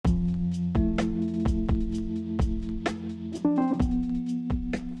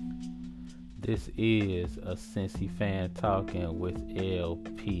This is a Cincy fan talking with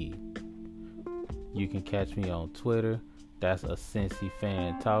LP. You can catch me on Twitter. That's a Cincy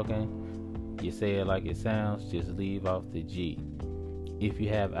fan talking. You say it like it sounds, just leave off the G. If you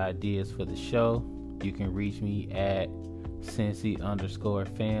have ideas for the show, you can reach me at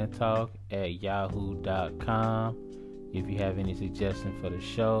Cincy_fan talk at yahoo.com. If you have any suggestions for the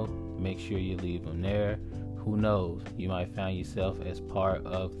show, make sure you leave them there. Who knows, you might find yourself as part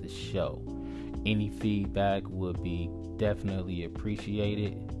of the show. Any feedback would be definitely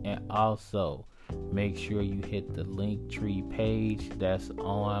appreciated. And also, make sure you hit the Linktree page that's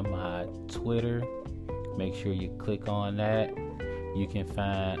on my Twitter. Make sure you click on that. You can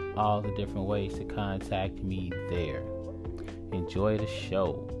find all the different ways to contact me there. Enjoy the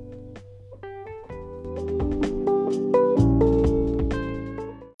show.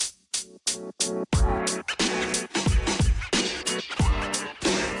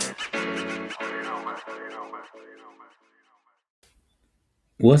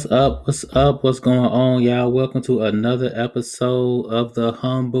 What's up? What's up? What's going on, y'all? Welcome to another episode of the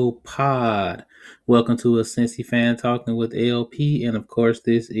Humble Pod. Welcome to a Cincy fan talking with LP, and of course,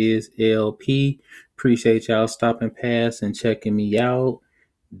 this is LP. Appreciate y'all stopping past and checking me out.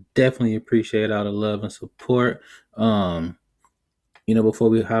 Definitely appreciate all the love and support. Before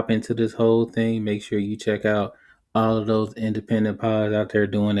we hop into this whole thing, make sure you check out all of those independent pods out there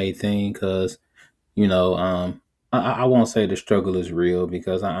doing a thing, because you know, I won't say the struggle is real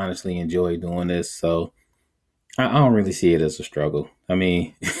because I honestly enjoy doing this. So I don't really see it as a struggle. I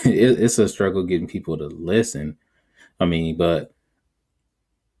mean, it's a struggle getting people to listen. But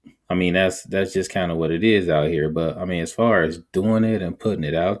that's just kind of what it is out here. But as far as doing it and putting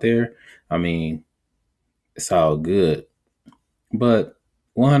it out there, it's all good. But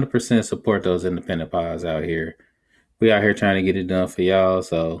 100% support those independent pods out here. We out here trying to get it done for y'all.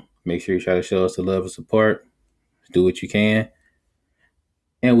 So make sure you try to show us the love and support. Do what you can.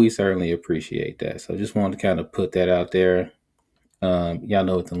 And we certainly appreciate that. So just wanted to kind of put that out there. Y'all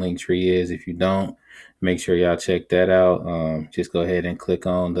know what the Linktree is. If you don't, make sure y'all check that out. Just go ahead and click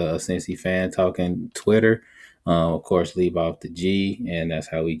on the Cincy Fan Talking Twitter. Of course, leave off the G, and that's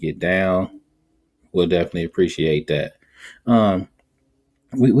how we get down. We'll definitely appreciate that.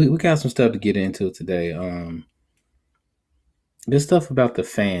 We got some stuff to get into today. This stuff about the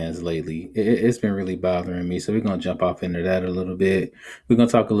fans lately, it's been really bothering me. So we're going to jump off into that a little bit. We're going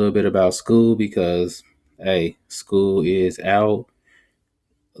to talk a little bit about school because, hey, school is out.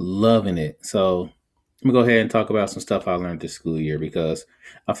 Loving it. So I'm going to go ahead and talk about some stuff I learned this school year because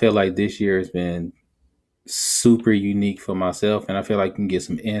I feel like this year has been super unique for myself. And I feel like I can get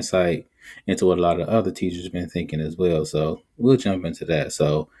some insight into what a lot of other teachers have been thinking as well. So we'll jump into that.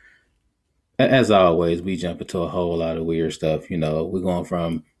 So as always, we jump into a whole lot of weird stuff. We're going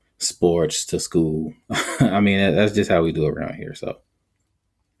from sports to school. That's just how we do around here. So,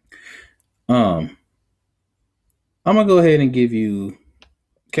 I'm gonna go ahead and give you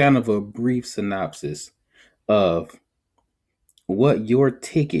kind of a brief synopsis of what your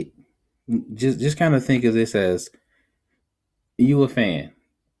ticket. Just kind of think of this as you a fan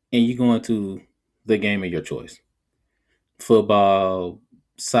and you going to the game of your choice: football,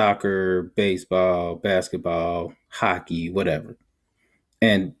 soccer, baseball, basketball, hockey, whatever.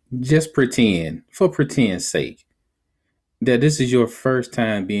 And just pretend, for pretend's sake, that this is your first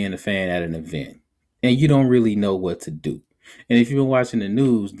time being a fan at an event and you don't really know what to do. And if you've been watching the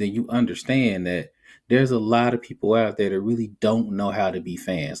news, then you understand that there's a lot of people out there that really don't know how to be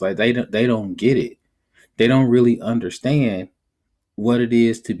fans. Like they don't get it. They don't really understand what it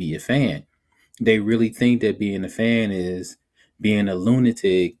is to be a fan. They really think that being a fan is being a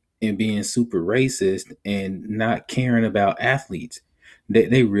lunatic and being super racist and not caring about athletes.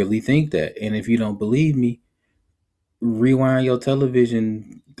 They really think that. And if you don't believe me, rewind your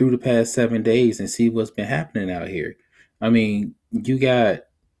television through the past 7 days and see what's been happening out here. You got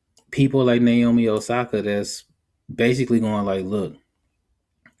people like Naomi Osaka that's basically going like, look,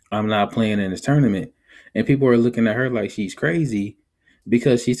 I'm not playing in this tournament. And people are looking at her like she's crazy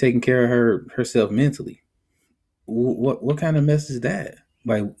because she's taking care of herself mentally. What kind of mess is that?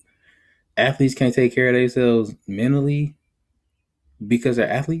 Like, athletes can't take care of themselves mentally because they're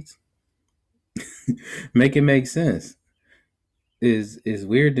athletes? Make it make sense. Is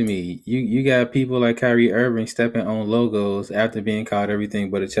weird to me. You got people like Kyrie Irving stepping on logos after being called everything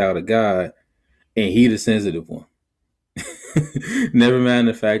but a child of God, and he the sensitive one. Never mind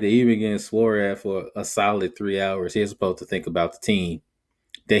the fact that he been getting swore at for a solid 3 hours. He's supposed to think about the team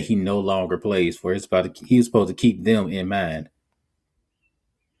that he no longer plays for. He's supposed to keep them in mind.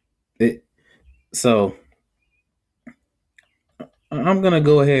 So I'm gonna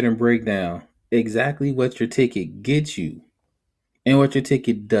go ahead and break down exactly what your ticket gets you and what your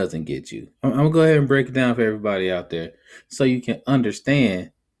ticket doesn't get you. I'm gonna go ahead and break it down for everybody out there so you can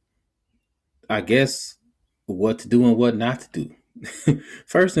understand, I guess, what to do and what not to do.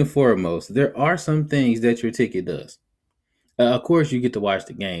 First and foremost, there are some things that your ticket does. Of course, you get to watch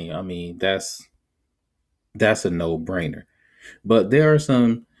the game. I mean, that's a no brainer. But there's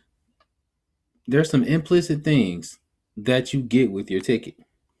some implicit things that you get with your ticket.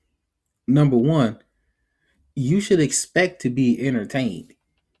 Number one, you should expect to be entertained.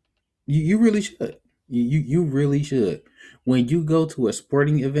 You really should. You really should. When you go to a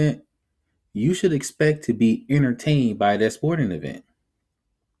sporting event, you should expect to be entertained by that sporting event.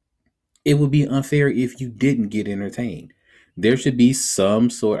 It would be unfair if you didn't get entertained. There should be some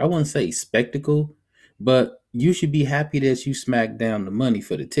sort, I wouldn't say spectacle, but you should be happy that you smacked down the money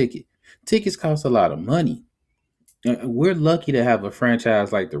for the ticket. Tickets cost a lot of money. We're lucky to have a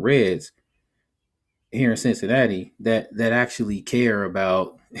franchise like the Reds here in Cincinnati that actually care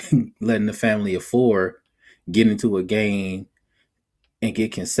about letting the family of four get into a game and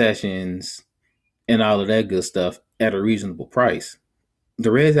get concessions and all of that good stuff at a reasonable price. The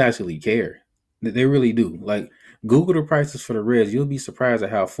Reds actually care. They really do. Like, Google the prices for the Reds. You'll be surprised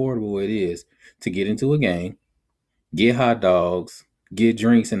at how affordable it is to get into a game, get hot dogs, get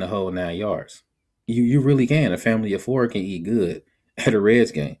drinks in the whole 9 yards. You really can. A family of four can eat good at a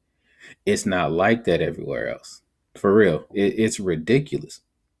Reds game. It's not like that everywhere else. For real. It's ridiculous.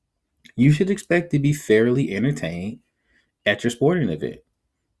 You should expect to be fairly entertained at your sporting event.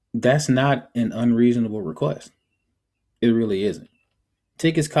 That's not an unreasonable request. It really isn't.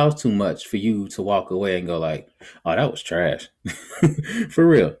 Tickets cost too much for you to walk away and go like, "Oh, that was trash." For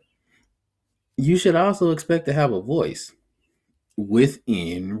real. You should also expect to have a voice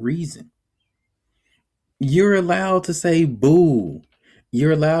within reason. You're allowed to say boo.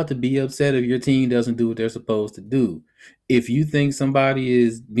 You're allowed to be upset if your team doesn't do what they're supposed to do. If you think somebody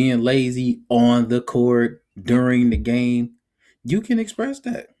is being lazy on the court during the game, you can express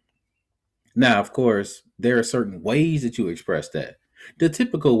that. Now, of course, there are certain ways that you express that. The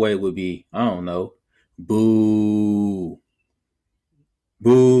typical way would be, I don't know, boo,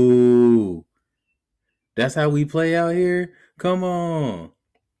 boo. That's how we play out here? Come on.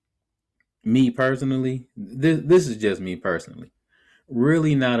 Me personally, this is just me personally.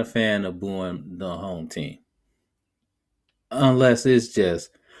 Really not a fan of booing the home team. Unless it's just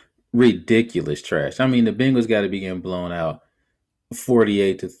ridiculous trash. I mean, the Bengals got to be getting blown out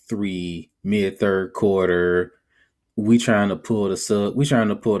 48-3 mid third quarter. We trying to pull the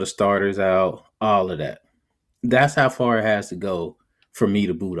starters out, all of that. That's how far it has to go for me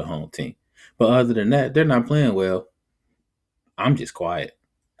to boo the home team. But other than that, they're not playing well. I'm just quiet.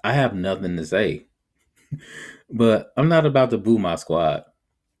 I have nothing to say. But I'm not about to boo my squad.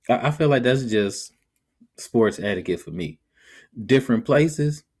 I feel like that's just sports etiquette for me. Different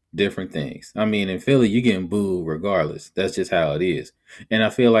places, different things. I mean, in Philly, you're getting booed regardless. That's just how it is. And I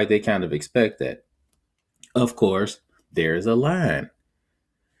feel like they kind of expect that. Of course, there's a line.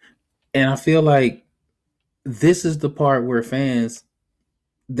 And I feel like this is the part where fans,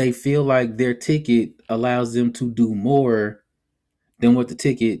 they feel like their ticket allows them to do more than what the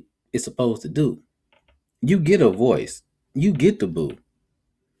ticket is supposed to do. You get a voice. You get the boo.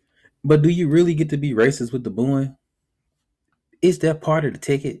 But do you really get to be racist with the booing? Is that part of the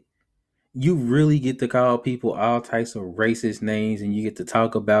ticket? You really get to call people all types of racist names and you get to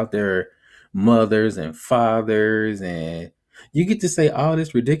talk about their mothers and fathers and you get to say all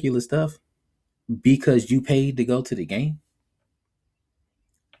this ridiculous stuff because you paid to go to the game.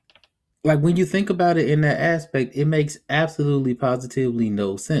 Like, when you think about it in that aspect, it makes absolutely positively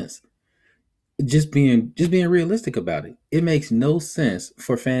no sense. Just being realistic about it. It makes no sense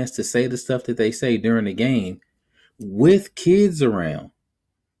for fans to say the stuff that they say during the game with kids around,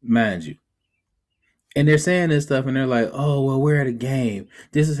 mind you. And they're saying this stuff and they're like, "Oh, well, we're at a game.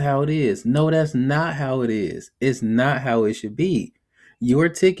 This is how it is." No, that's not how it is. It's not how it should be. Your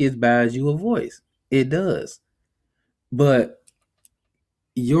ticket buys you a voice. It does. But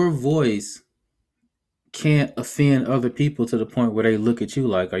your voice can't offend other people to the point where they look at you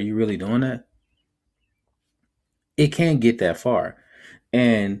like, "Are you really doing that?" It can't get that far.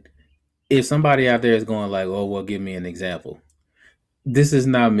 And if somebody out there is going like, "Oh, well, give me an example." This is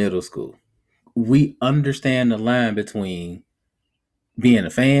not middle school. We understand the line between being a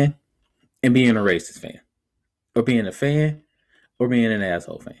fan and being a racist fan, or being a fan or being an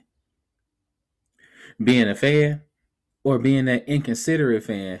asshole fan. Being a fan or being that inconsiderate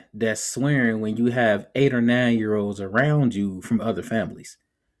fan that's swearing when you have 8 or 9 year olds around you from other families.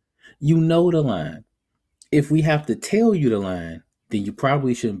 You know the line. If we have to tell you the line, then you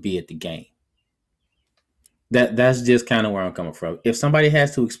probably shouldn't be at the game. That's just kind of where I'm coming from. If somebody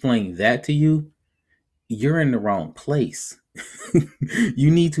has to explain that to you, you're in the wrong place. You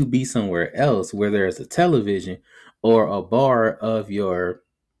need to be somewhere else where there's a television or a bar of your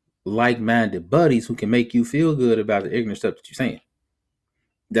like-minded buddies who can make you feel good about the ignorant stuff that you're saying.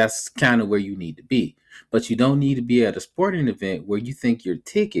 That's kind of where you need to be. But you don't need to be at a sporting event where you think your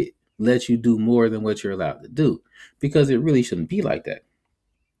ticket lets you do more than what you're allowed to do, because it really shouldn't be like that.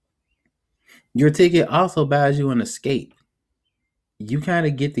 Your ticket also buys you an escape. You kind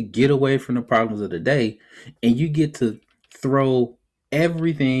of get away from the problems of the day, and you get to throw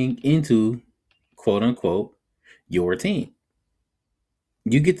everything into, quote unquote, your team.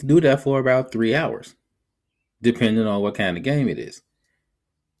 You get to do that for about 3 hours, depending on what kind of game it is.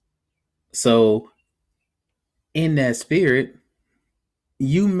 So, in that spirit,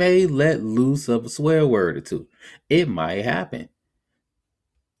 you may let loose of a swear word or two. It might happen.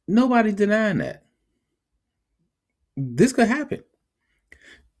 Nobody's denying that. This could happen.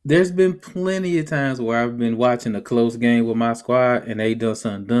 There's been plenty of times where I've been watching a close game with my squad and they done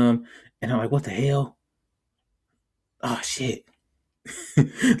something dumb, and I'm like, what the hell? Oh shit.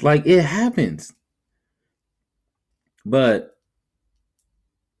 Like, it happens. But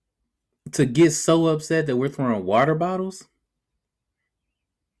to get so upset that we're throwing water bottles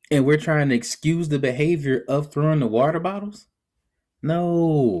and we're trying to excuse the behavior of throwing the water bottles?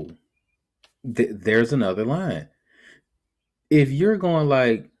 No. There's another line. If you're going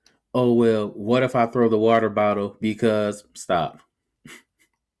like, oh, well, what if I throw the water bottle because stop?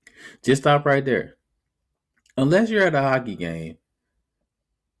 Just stop right there. Unless you're at a hockey game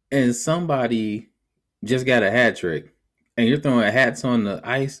and somebody just got a hat trick and you're throwing hats on the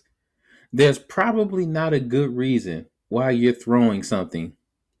ice, there's probably not a good reason why you're throwing something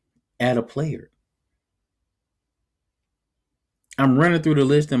at a player. I'm running through the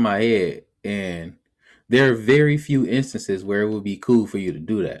list in my head, and there are very few instances where it would be cool for you to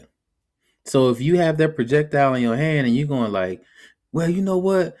do that. So if you have that projectile in your hand and you're going like, well, you know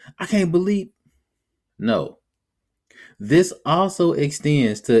what? I can't believe. No. This also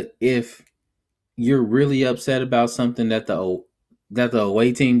extends to if you're really upset about something that the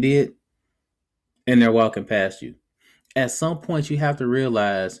away team did and they're walking past you. At some point you have to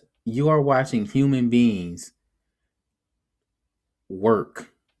realize you are watching human beings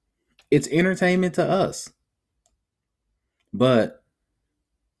work. It's entertainment to us. But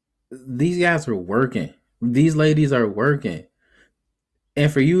these guys are working. These ladies are working.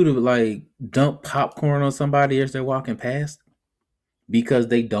 And for you to like dump popcorn on somebody as they're walking past because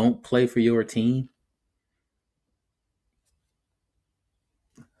they don't play for your team,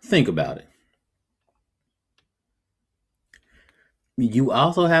 think about it. You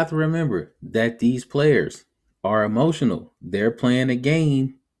also have to remember that these players are emotional. They're playing a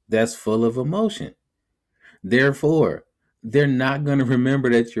game that's full of emotion. Therefore, they're not going to remember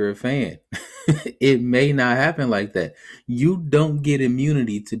that you're a fan. It may not happen like that. You don't get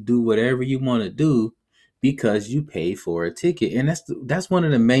immunity to do whatever you want to do because you pay for a ticket. And that's one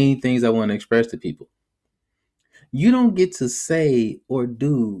of the main things I want to express to people. You don't get to say or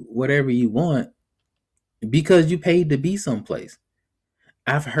do whatever you want because you paid to be someplace.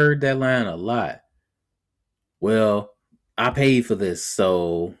 I've heard that line a lot. Well, I paid for this,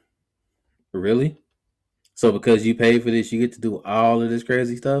 so really? So because you paid for this, you get to do all of this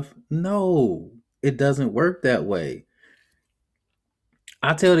crazy stuff? No, it doesn't work that way.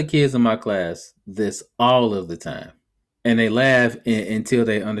 I tell the kids in my class this all of the time, and they laugh until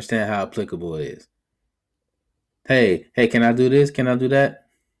they understand how applicable it is. Hey, can I do this? Can I do that?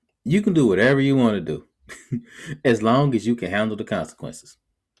 You can do whatever you want to do, as long as you can handle the consequences.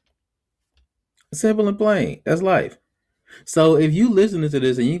 Simple and plain. That's life. So if you listening to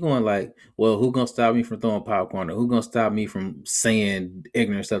this and you're going like, well, who gonna stop me from throwing popcorn, or who gonna stop me from saying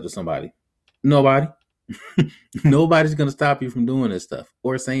ignorant stuff to somebody? Nobody. Nobody's gonna stop you from doing this stuff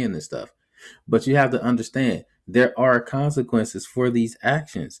or saying this stuff. But you have to understand there are consequences for these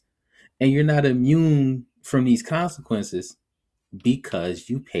actions, and you're not immune from these consequences because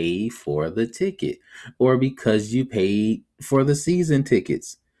you paid for the ticket, or because you paid for the season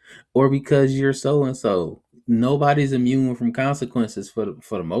tickets, or because you're so and so. Nobody's immune from consequences for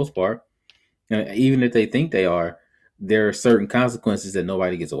the most part. And even if they think they are, there are certain consequences that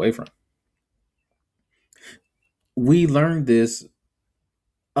nobody gets away from. We learned this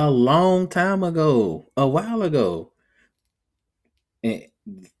a long time ago, a while ago. And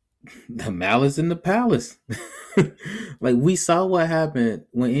the malice in the palace. Like, we saw what happened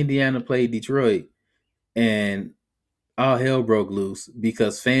when Indiana played Detroit and all hell broke loose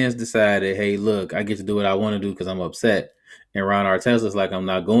because fans decided, hey, look, I get to do what I want to do because I'm upset. And Ron Artesta's like, I'm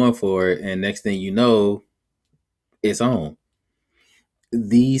not going for it. And next thing you know, its own.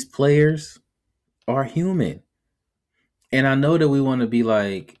 These players are human. And I know that we want to be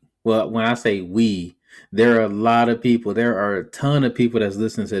like, well, when I say we, there are a lot of people, there are a ton of people that's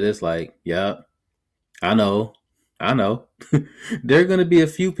listening to this, like, yeah, I know, I know. There are going to be a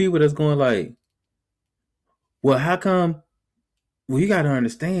few people that's going like, well, how come? Well, you got to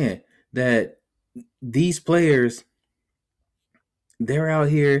understand that these players, they're out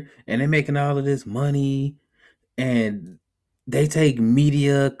here and they're making all of this money and they take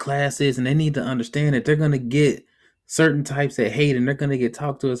media classes and they need to understand that they're going to get certain types of hate and they're going to get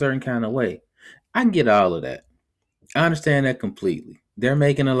talked to a certain kind of way. I get all of that. I understand that completely. They're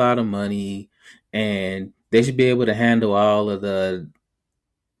making a lot of money and they should be able to handle all of the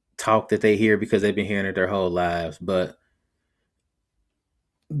talk that they hear because they've been hearing it their whole lives. But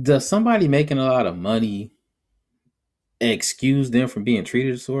does somebody making a lot of money excuse them from being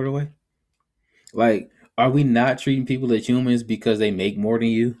treated a sort of way? Like, are we not treating people as humans because they make more than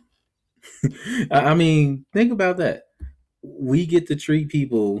you? I mean, think about that. We get to treat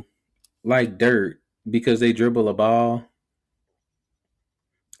people like dirt because they dribble a ball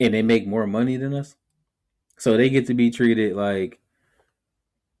and they make more money than us. So they get to be treated like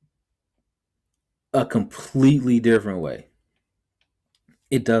a completely different way.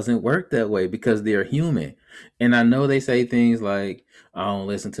 It doesn't work that way because they're human. And I know they say things like, I don't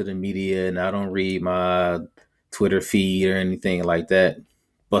listen to the media and I don't read my Twitter feed or anything like that.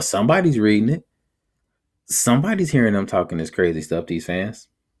 But somebody's reading it. Somebody's hearing them talking this crazy stuff, these fans.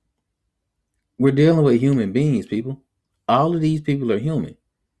 We're dealing with human beings, people. All of these people are human.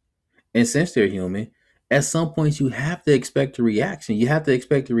 And since they're human, at some point you have to expect a reaction. You have to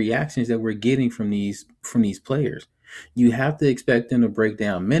expect the reactions that we're getting from these players. You have to expect them to break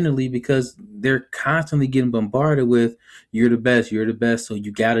down mentally because they're constantly getting bombarded with you're the best, so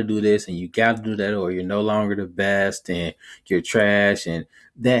you gotta do this and you gotta do that, or you're no longer the best and you're trash, and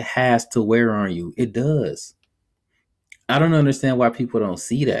that has to wear on you. It does. I don't understand why people don't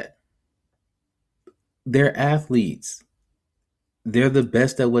see that. They're athletes. They're the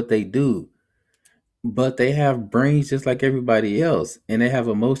best at what they do, but they have brains just like everybody else and they have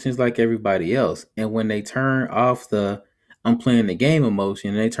emotions like everybody else. And when they turn off the I'm playing the game emotion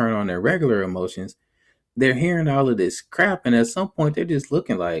and they turn on their regular emotions, they're hearing all of this crap. And at some point, they're just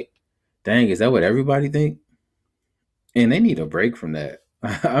looking like, dang, is that what everybody think? And they need a break from that.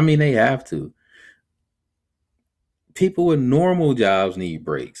 I mean, they have to. People with normal jobs need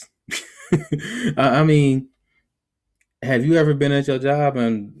breaks. I mean, have you ever been at your job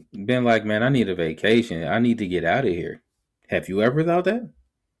and been like, man, I need a vacation. I need to get out of here? Have you ever thought that?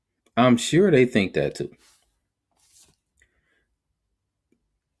 I'm sure they think that too.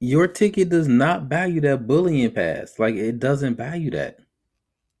 Your ticket does not value that bullying pass. Like, it doesn't value that.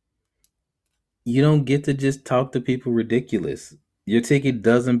 You don't get to just talk to people ridiculous. Your ticket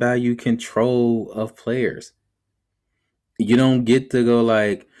doesn't value control of players. You don't get to go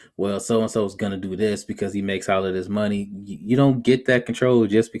like, well, so and so is gonna do this because he makes all of this money. You don't get that control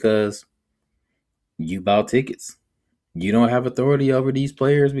just because you bought tickets. You don't have authority over these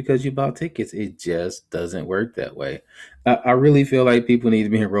players because you bought tickets. It just doesn't work that way. I really feel like people need to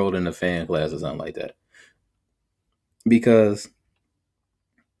be enrolled in a fan class or something like that because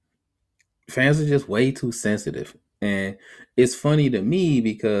fans are just way too sensitive. And it's funny to me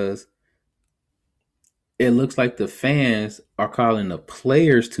because it looks like the fans are calling the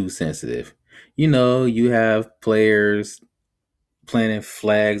players too sensitive. You know, you have players planting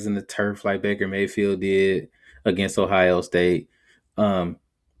flags in the turf like Baker Mayfield did against Ohio State. Um,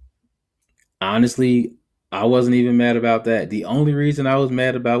 Honestly, I wasn't even mad about that. The only reason I was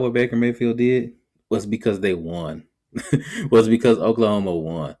mad about what Baker Mayfield did was because they won. Was because Oklahoma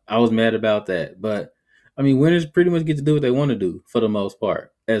won. I was mad about that. But I mean, winners pretty much get to do what they want to do for the most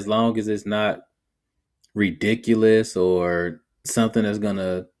part, as long as it's not ridiculous or something that's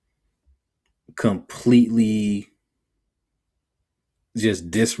gonna completely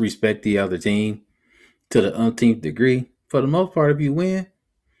just disrespect the other team to the umpteenth degree. For the most part, if you win,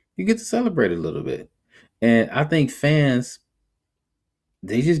 you get to celebrate a little bit. And I think fans,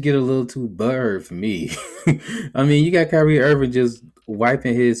 they just get a little too butthurt for me. I mean, you got Kyrie Irving just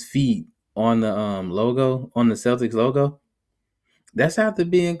wiping his feet on the logo, on the Celtics logo. That's after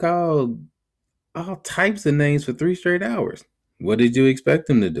being called all types of names for 3 straight hours. What did you expect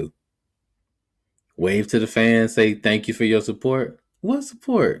him to do? Wave to the fans, say thank you for your support? What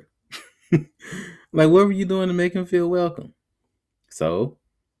support? Like, what were you doing to make him feel welcome? So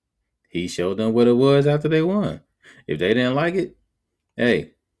he showed them what it was after they won. If they didn't like it,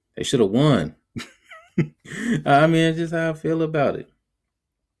 hey, they should have won. I mean, it's just how I feel about it.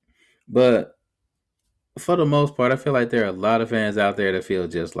 But for the most part, I feel like there are a lot of fans out there that feel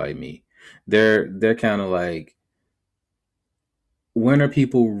just like me. They're kind of like, when are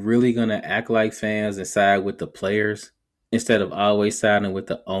people really gonna act like fans and side with the players instead of always siding with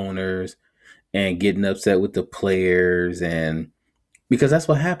the owners and getting upset with the players? And because that's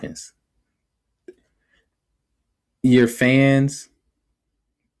what happens. You're fans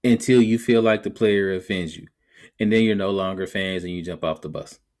until you feel like the player offends you, and then you're no longer fans and you jump off the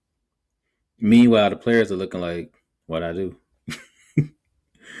bus. Meanwhile, the players are looking like, what I do.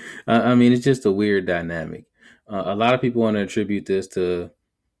 I mean, it's just a weird dynamic. A lot of people want to attribute this to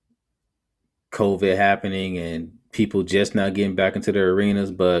COVID happening and people just now getting back into their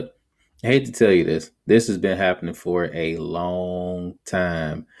arenas, but I hate to tell you this. This has been happening for a long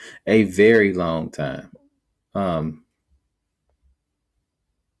time, a very long time. Um,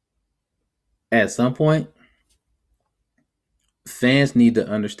 at some point, fans need to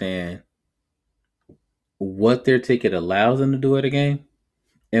understand what their ticket allows them to do at a game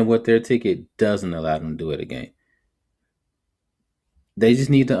and what their ticket doesn't allow them to do at a game. They just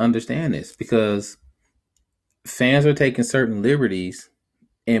need to understand this because fans are taking certain liberties,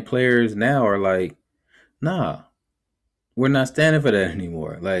 and players now are like, nah, we're not standing for that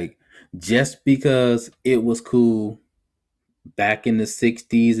anymore. Like, just because it was cool back in the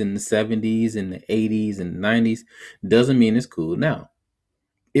 60s and the 70s and the 80s and the 90s doesn't mean it's cool now.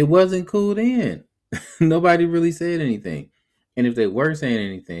 It wasn't cool then. Nobody really said anything. And if they were saying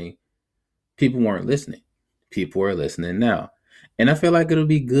anything, people weren't listening. People are listening now. And I feel like it'll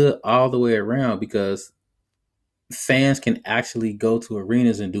be good all the way around because fans can actually go to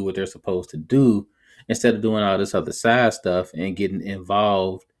arenas and do what they're supposed to do instead of doing all this other side stuff and getting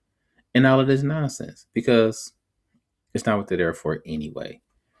involved in all of this nonsense because it's not what they're there for anyway,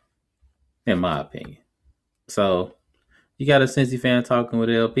 in my opinion. So you got a Cincy fan talking with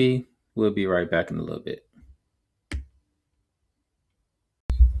LP. We'll be right back in a little bit.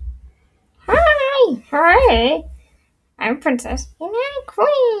 Hi, I'm Princess and I'm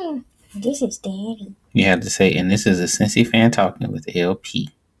Queen. This is Daddy. You have to say, and this is a Cincy fan talking with LP.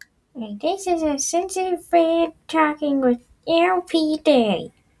 And this is a sensitive fan talking with LP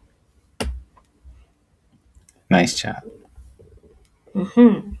Daddy. Nice job.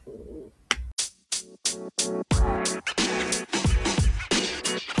 Mm-hmm.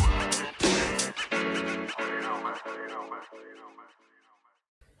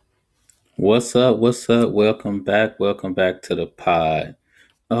 What's up? What's up? Welcome back. Welcome back to the pod.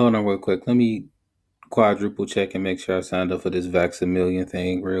 Hold on real quick. Let me quadruple check and make sure I signed up for this Vaxamillion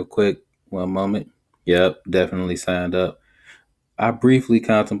thing real quick. One moment. Yep, definitely signed up. I briefly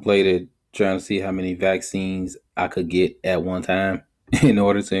contemplated trying to see how many vaccines I could get at one time in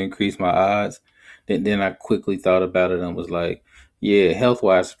order to increase my odds. Then I quickly thought about it and was like, yeah, health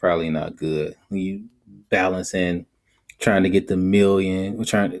wise, it's probably not good. When you balancing trying to get the million,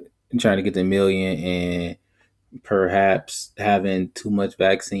 trying to get the million, and perhaps having too much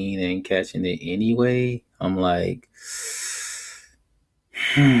vaccine and catching it anyway. I'm like,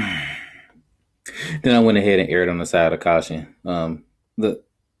 then I went ahead and erred on the side of caution. The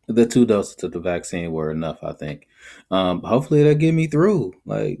the two doses of the vaccine were enough, I think. Hopefully that'll get me through.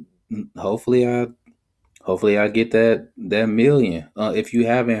 Like, hopefully I get that million. If you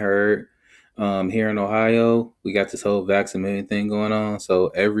haven't heard, here in Ohio, we got this whole vaccine thing going on. So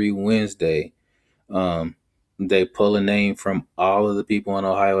every Wednesday, um, they pull a name from all of the people in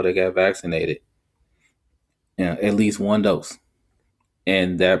Ohio that got vaccinated, at least one dose,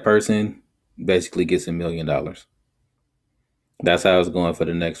 and that person basically gets $1 million. That's how it's going for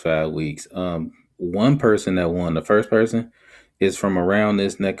the next 5 weeks. One person that won, the first person, is from around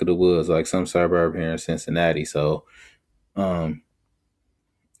this neck of the woods, like some suburb here in Cincinnati. So, um,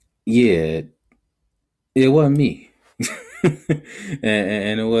 yeah, it wasn't me,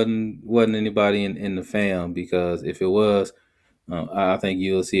 and it wasn't anybody in the fam, because if it was, I think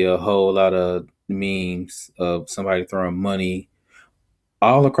you'll see a whole lot of memes of somebody throwing money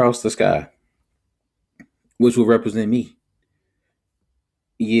all across the sky, which will represent me.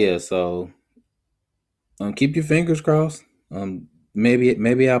 Yeah, so keep your fingers crossed.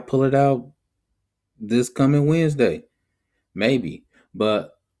 Maybe I'll pull it out this coming Wednesday, maybe.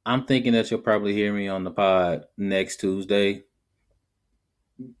 But I'm thinking that you'll probably hear me on the pod next Tuesday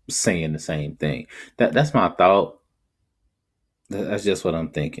saying the same thing. That's my thought. That's just what I'm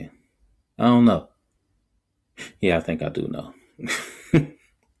thinking. I don't know. Yeah, I think I do know.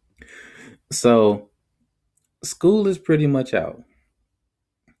 So school is pretty much out.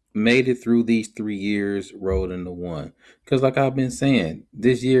 Made it through these 3 years, rolled into one. Because, like I've been saying,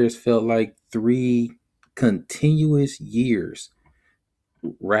 this year has felt like 3 continuous years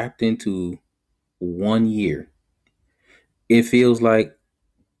wrapped into 1 year. It feels like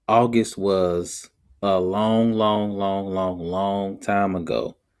August was a long, long, long, long, long time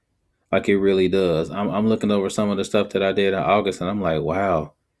ago. Like it really does. I'm looking over some of the stuff that I did in August, and I'm like,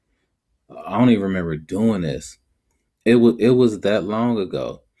 wow, I don't even remember doing this. It was that long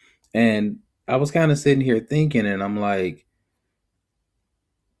ago, and I was kind of sitting here thinking, and I'm like,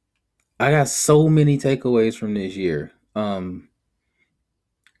 I got so many takeaways from this year. I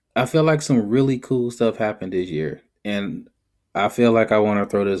feel like some really cool stuff happened this year, and I feel like I want to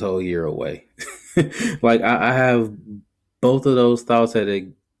throw this whole year away. Like I have both of those thoughts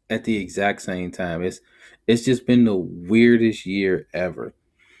at the exact same time. It's just been the weirdest year ever.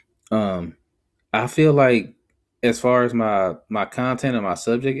 Um, I feel like as far as my content and my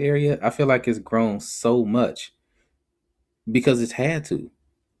subject area, I feel like it's grown so much because it's had to.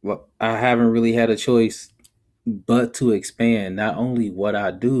 Well, I haven't really had a choice but to expand not only what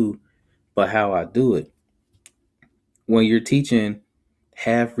I do, but how I do it. When you're teaching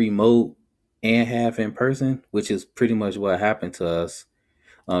half remote and half in person, which is pretty much what happened to us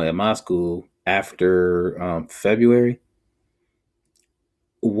at my school after February.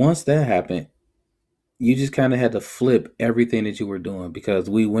 Once that happened, you just kind of had to flip everything that you were doing because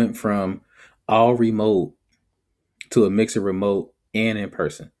we went from all remote to a mix of remote and in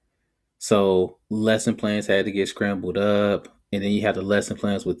person. So lesson plans had to get scrambled up, and then you had the lesson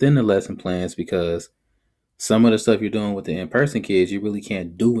plans within the lesson plans because some of the stuff you're doing with the in person kids, you really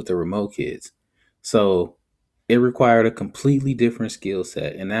can't do with the remote kids. So it required a completely different skill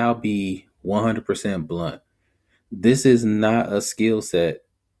set. And I'll be 100% blunt. This is not a skill set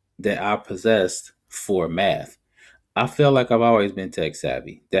that I possessed for math. I feel like I've always been tech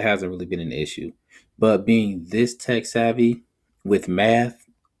savvy. That hasn't really been an issue. But being this tech savvy with math,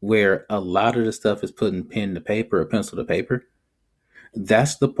 where a lot of the stuff is putting pen to paper or pencil to paper,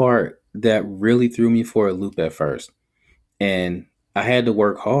 that's the part that really threw me for a loop at first. And I had to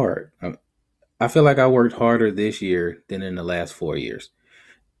work hard. I feel like I worked harder this year than in the last 4 years.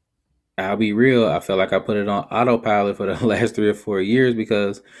 I'll be real. I felt like I put it on autopilot for the last 3 or 4 years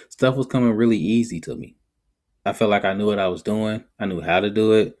because stuff was coming really easy to me. I felt like I knew what I was doing. I knew how to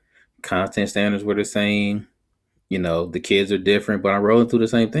do it. Content standards were the same. You know, the kids are different, but I'm rolling through the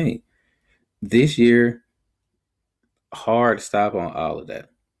same thing. This year, hard stop on all of that.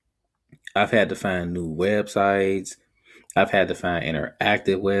 I've had to find new websites. I've had to find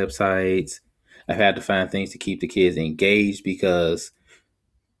interactive websites. I've had to find things to keep the kids engaged because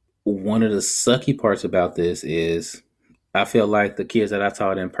one of the sucky parts about this is I feel like the kids that I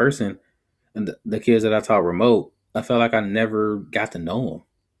taught in person and the kids that I taught remote, I felt like I never got to know them.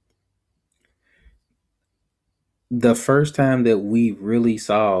 The first time that we really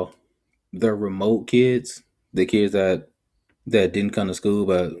saw the remote kids, the kids that didn't come to school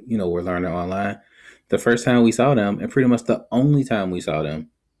but were learning online, the first time we saw them, and pretty much the only time we saw them,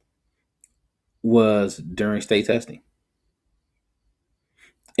 was during state testing,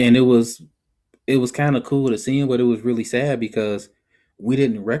 and it was kind of cool to see them, but it was really sad because we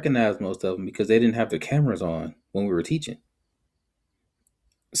didn't recognize most of them because they didn't have their cameras on when we were teaching.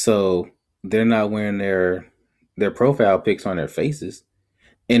 So they're not wearing their profile pics on their faces,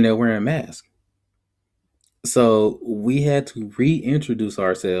 and they're wearing masks. So we had to reintroduce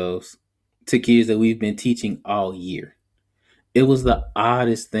ourselves to kids that we've been teaching all year. It was the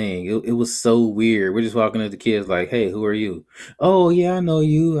oddest thing. It was so weird. We're just walking up to kids like, "Hey, who are you?" "Oh, yeah, I know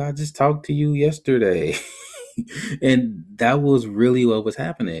you. I just talked to you yesterday." And that was really what was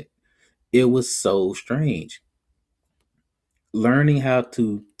happening. It was so strange. Learning how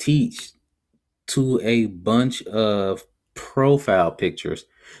to teach to a bunch of profile pictures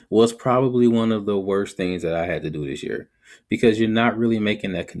was probably one of the worst things that I had to do this year because you're not really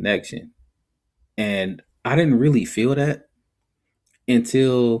making that connection. And I didn't really feel that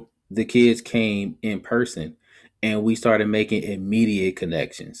until the kids came in person and we started making immediate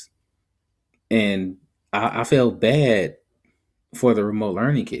connections. And I felt bad for the remote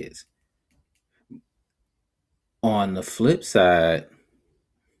learning kids. On the flip side,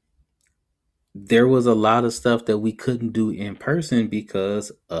 there was a lot of stuff that we couldn't do in person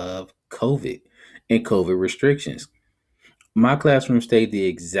because of COVID and COVID restrictions. My classroom stayed the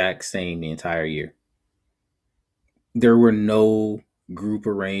exact same the entire year. There were no group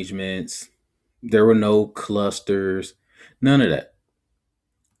arrangements, there were no clusters, none of that.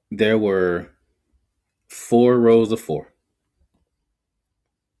 There were 4 rows of four,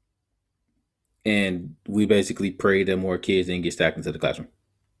 and we basically prayed that more kids didn't get stacked into the classroom.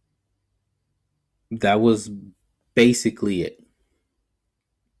 That was basically it.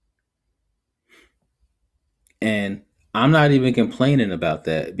 And I'm not even complaining about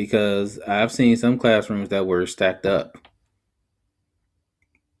that because I've seen some classrooms that were stacked up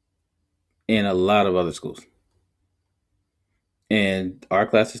in a lot of other schools. And our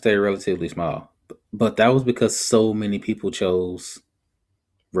classes stayed relatively small. But that was because so many people chose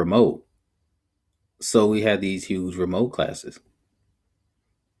remote. So we had these huge remote classes.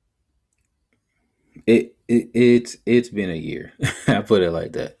 It's been a year. I put it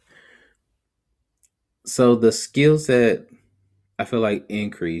like that. So the skill set I feel like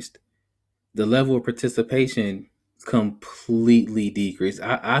increased. The level of participation completely decreased.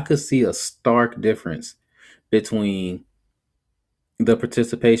 I could see a stark difference between the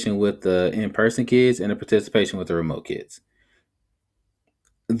participation with the in person kids and the participation with the remote kids.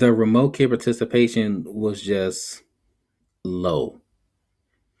 The remote kid participation was just low.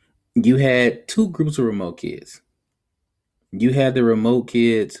 You had two groups of remote kids. You had the remote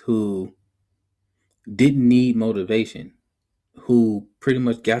kids who didn't need motivation, who pretty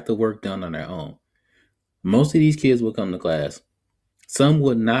much got the work done on their own. Most of these kids would come to class. Some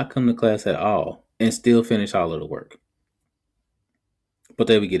would not come to class at all and still finish all of the work, but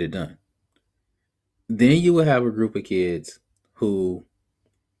they would get it done. Then you would have a group of kids who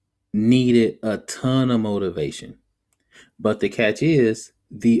needed a ton of motivation. But the catch is,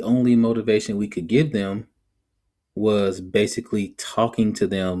 the only motivation we could give them was basically talking to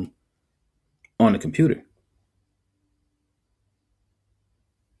them on the computer.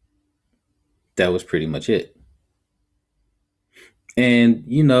 That was pretty much it. And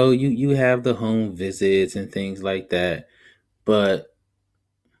you have the home visits and things like that, but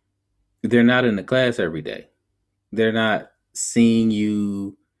they're not in the class every day. They're not seeing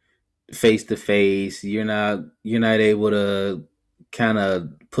you face to face. You're not able to kind of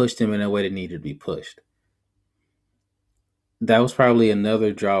push them in a way that needed to be pushed. That was probably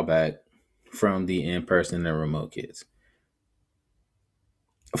another drawback from the in person and remote kids.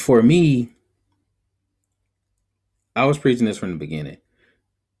 For me, I was preaching this from the beginning.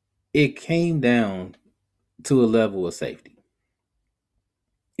 It came down to a level of safety.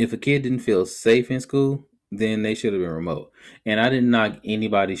 If a kid didn't feel safe in school, then they should have been remote. And I didn't knock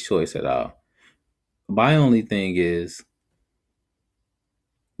anybody's choice at all. My only thing is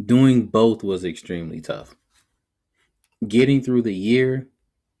doing both was extremely tough. Getting through the year,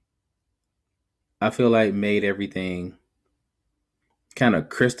 I feel like made everything kind of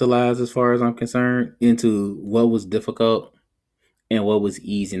crystallized as far as I'm concerned into what was difficult and what was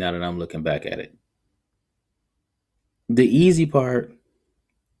easy now that I'm looking back at it. The easy part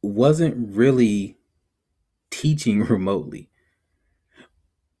wasn't really teaching remotely.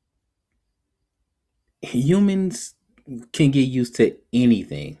 Humans can get used to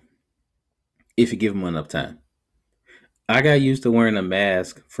anything if you give them enough time. I got used to wearing a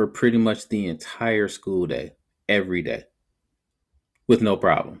mask for pretty much the entire school day, every day, with no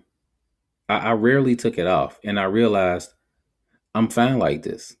problem. I rarely took it off, and I realized I'm fine like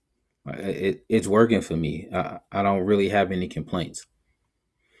this. It's working for me. I don't really have any complaints.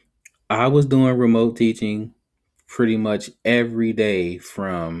 I was doing remote teaching pretty much every day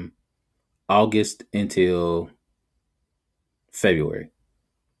from August until February.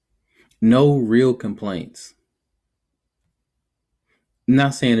 No real complaints.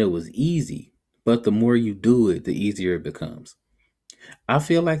 Not saying it was easy, but the more you do it, the easier it becomes. I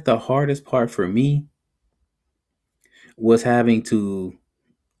feel like the hardest part for me was having to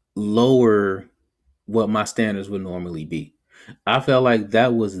lower what my standards would normally be. I felt like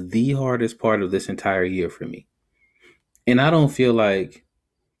that was the hardest part of this entire year for me. And I don't feel like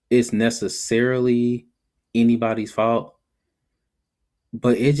it's necessarily anybody's fault,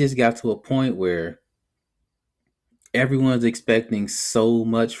 but it just got to a point where everyone's expecting so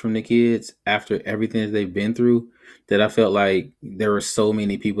much from the kids after everything that they've been through that I felt like there were so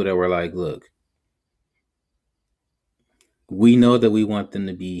many people that were like, look, we know that we want them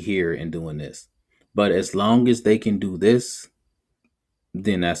to be here and doing this, but as long as they can do this,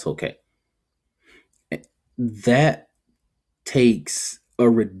 then that's okay. That takes a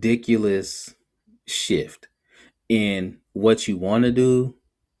ridiculous shift in what you want to do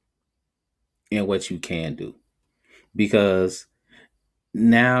and what you can do, because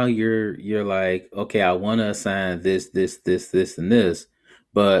now you're like, okay, I want to assign this and this,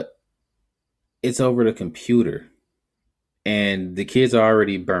 but it's over the computer and the kids are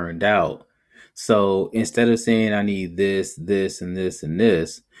already burned out. So instead of saying I need this and this and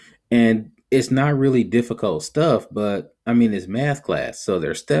this, and it's not really difficult stuff, but I mean it's math class, so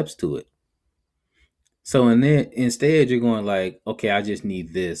there's steps to it. So and then instead you're going like, okay, I just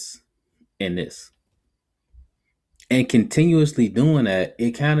need this and this. And continuously doing that,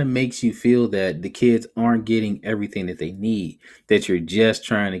 it kind of makes you feel that the kids aren't getting everything that they need, that you're just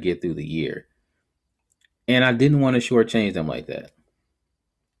trying to get through the year. And I didn't want to shortchange them like that.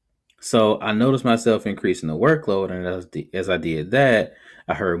 So I noticed myself increasing the workload, and as I did that,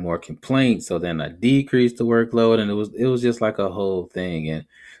 I heard more complaints. So then I decreased the workload, and it was just like a whole thing. And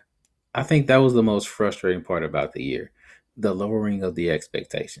I think that was the most frustrating part about the year, the lowering of the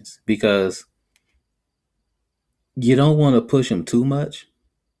expectations, because you don't want to push them too much,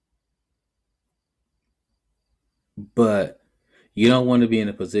 but you don't want to be in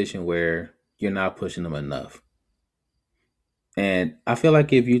a position where you're not pushing them enough. And I feel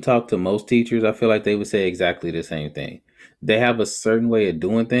like if you talk to most teachers, I feel like they would say exactly the same thing. They have a certain way of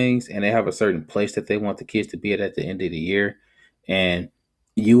doing things, and they have a certain place that they want the kids to be at the end of the year. And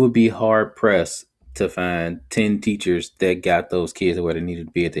you would be hard pressed to find 10 teachers that got those kids where they needed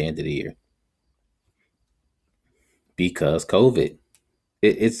to be at the end of the year because COVID.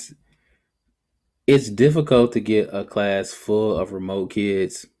 It's it's difficult to get a class full of remote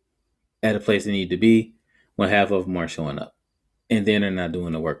kids at a place they need to be when half of them aren't showing up, and then they're not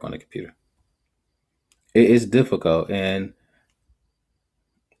doing the work on the computer. It's difficult, and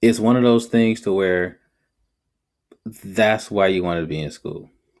it's one of those things to where that's why you want to be in school.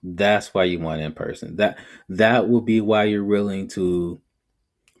 That's why you want in person. That will be why you're willing to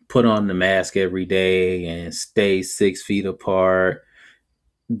put on the mask every day and stay 6 feet apart.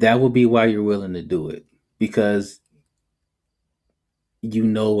 That will be why you're willing to do it, because you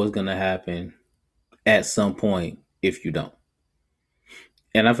know what's going to happen at some point if you don't.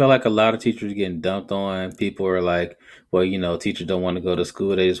 And I feel like a lot of teachers are getting dumped on. People are like, well, teachers don't want to go to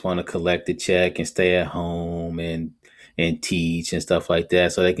school. They just want to collect the check and stay at home and teach and stuff like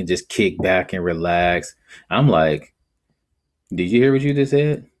that so they can just kick back and relax. I'm like, did you hear what you just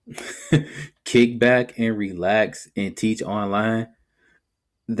said? Kick back and relax and teach online.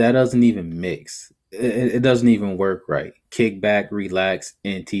 That doesn't even mix. It doesn't even work right. Kick back, relax,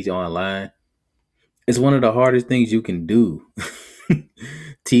 and teach online. It's one of the hardest things you can do.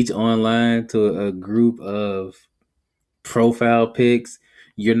 Teach online to a group of profile pics.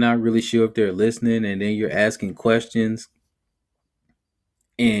 You're not really sure if they're listening, and then you're asking questions,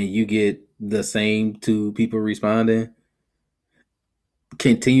 and you get the same two people responding.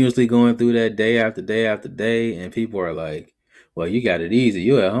 Continuously going through that day after day after day, and people are like, "Well, you got it easy.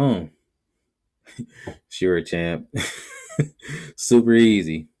 You at home." Sure, champ. Super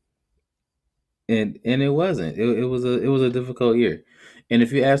easy. And it wasn't. It was a difficult year. And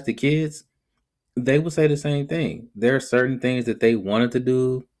if you ask the kids, they would say the same thing. There are certain things that they wanted to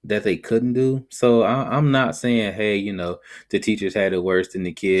do that they couldn't do. So I'm not saying, hey, the teachers had it worse than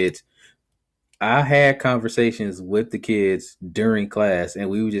the kids. I had conversations with the kids during class, and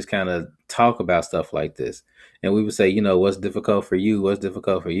we would just kind of talk about stuff like this. And we would say, what's difficult for you? What's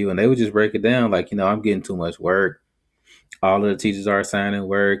difficult for you? And they would just break it down like, I'm getting too much work. All of the teachers are assigning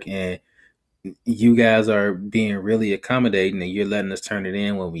work, and you guys are being really accommodating, and you're letting us turn it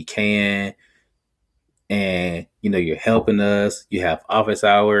in when we can. And you're helping us. You have office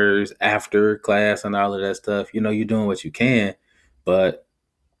hours after class and all of that stuff. You're doing what you can, but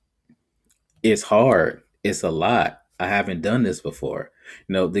it's hard. It's a lot. I haven't done this before.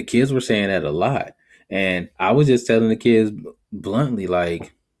 The kids were saying that a lot, and I was just telling the kids bluntly,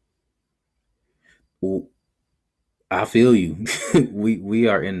 like, I feel you. we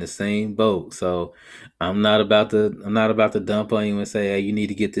are in the same boat. So I'm not about to dump on you and say, hey, you need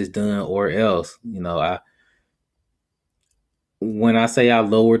to get this done or else. I When I say I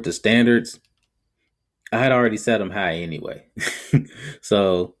lowered the standards, I had already set them high anyway.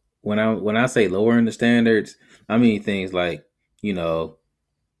 So when I say lowering the standards, I mean things like, you know,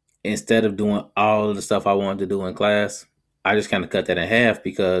 instead of doing all of the stuff I wanted to do in class, I just kind of cut that in half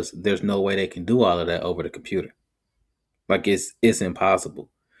because there's no way they can do all of that over the computer. Like it's impossible.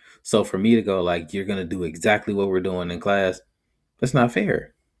 So for me to go like you're gonna do exactly what we're doing in class, that's not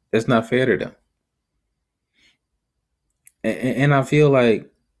fair. That's not fair to them. And I feel like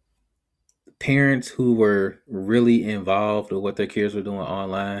parents who were really involved with what their kids were doing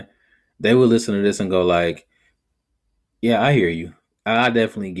online, they would listen to this and go like, "Yeah, I hear you. I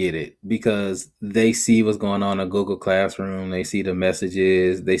definitely get it," because they see what's going on in Google Classroom. They see the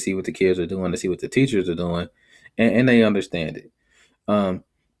messages. They see what the kids are doing. They see what the teachers are doing, and they understand it. Um,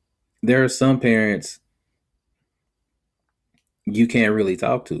 there are some parents you can't really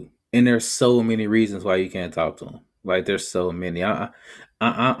talk to, and there's so many reasons why you can't talk to them. Like there's so many.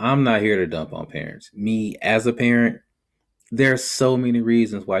 I'm not here to dump on parents. Me as a parent, there's so many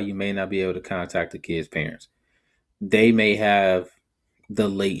reasons why you may not be able to contact the kids' parents. They may have the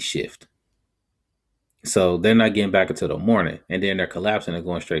late shift. So they're not getting back until the morning, and then they're collapsing and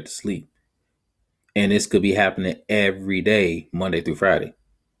going straight to sleep. And this could be happening every day, Monday through Friday.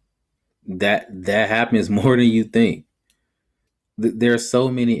 That happens more than you think. There are so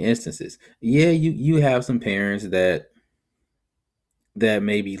many instances. Yeah, you have some parents that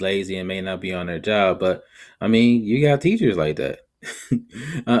may be lazy and may not be on their job, but I mean, you got teachers like that.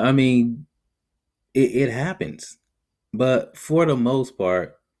 I mean, it happens. But for the most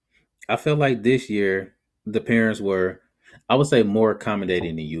part, I feel like this year the parents were, I would say, more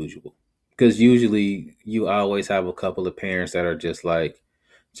accommodating than usual. Because usually you always have a couple of parents that are just like,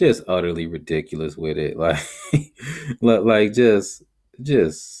 just utterly ridiculous with it, like, like just,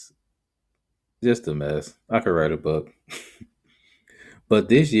 just a mess. I could write a book. But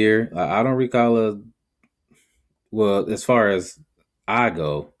this year, I don't recall a, well, as far as I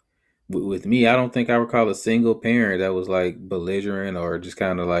go, with me, I don't think I recall a single parent that was like belligerent or just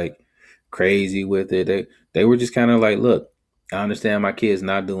kind of like crazy with it. They were just kind of like, look, I understand my kid's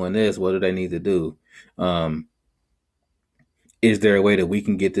not doing this. What do they need to do? Um, is there a way that we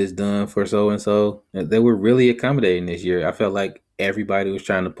can get this done for so and so? They were really accommodating this year. I felt like everybody was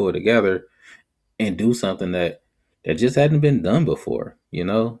trying to pull together and do something that just hadn't been done before, you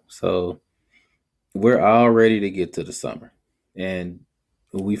know? So we're all ready to get to the summer. And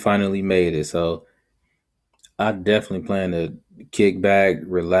we finally made it. So I definitely plan to kick back,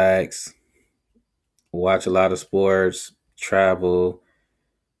 relax, watch a lot of sports, travel,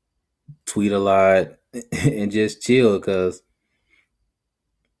 tweet a lot, and just chill. Because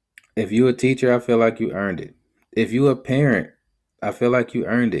if you're a teacher, I feel like you earned it. If you're a parent, I feel like you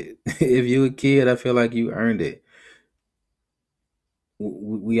earned it. If you're a kid, I feel like you earned it.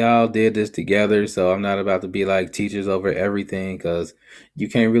 We all did this together, so I'm not about to be like teachers over everything because you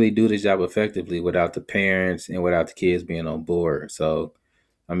can't really do this job effectively without the parents and without the kids being on board. So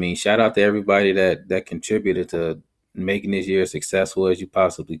I mean, shout out to everybody that contributed to making this year as successful as you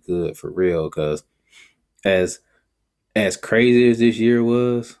possibly could, for real. Because as as crazy as this year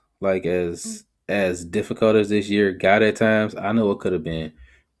was, like as difficult as this year got at times, I know it could have been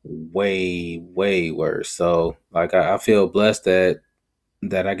way worse. So like I feel blessed that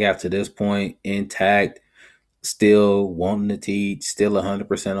I got to this point intact, still wanting to teach, still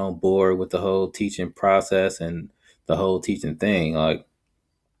 100% on board with the whole teaching process and the whole teaching thing. Like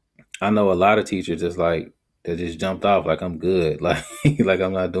I know a lot of teachers just like that just jumped off like I'm good. Like like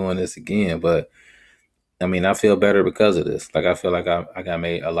I'm not doing this again. But I mean I feel better because of this. Like I feel like I got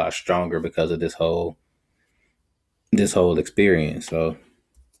made a lot stronger because of this whole experience. So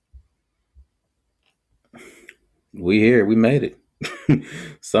we here, we made it.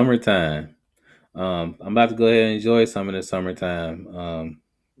 Summertime. I'm about to go ahead and enjoy some of the summertime. I'm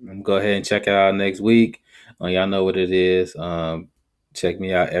gonna go ahead and check it out next week. Y'all know what it is. Check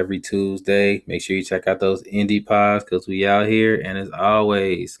me out every Tuesday. Make sure you check out those indie pods because we out here. And as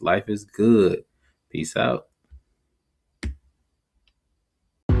always, life is good. Peace out.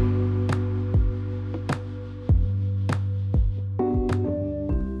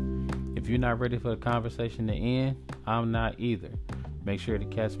 If you're not ready for the conversation to end, I'm not either. Make sure to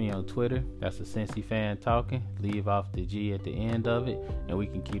catch me on Twitter. That's a Cincy fan talking. Leave off the G at the end of it, and we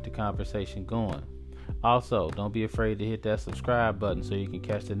can keep the conversation going. Also, don't be afraid to hit that subscribe button so you can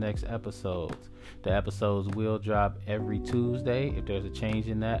catch the next episodes. The episodes will drop every Tuesday. If there's a change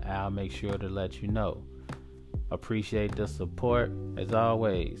in that, I'll make sure to let you know. Appreciate the support. As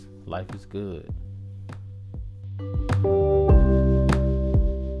always, life is good.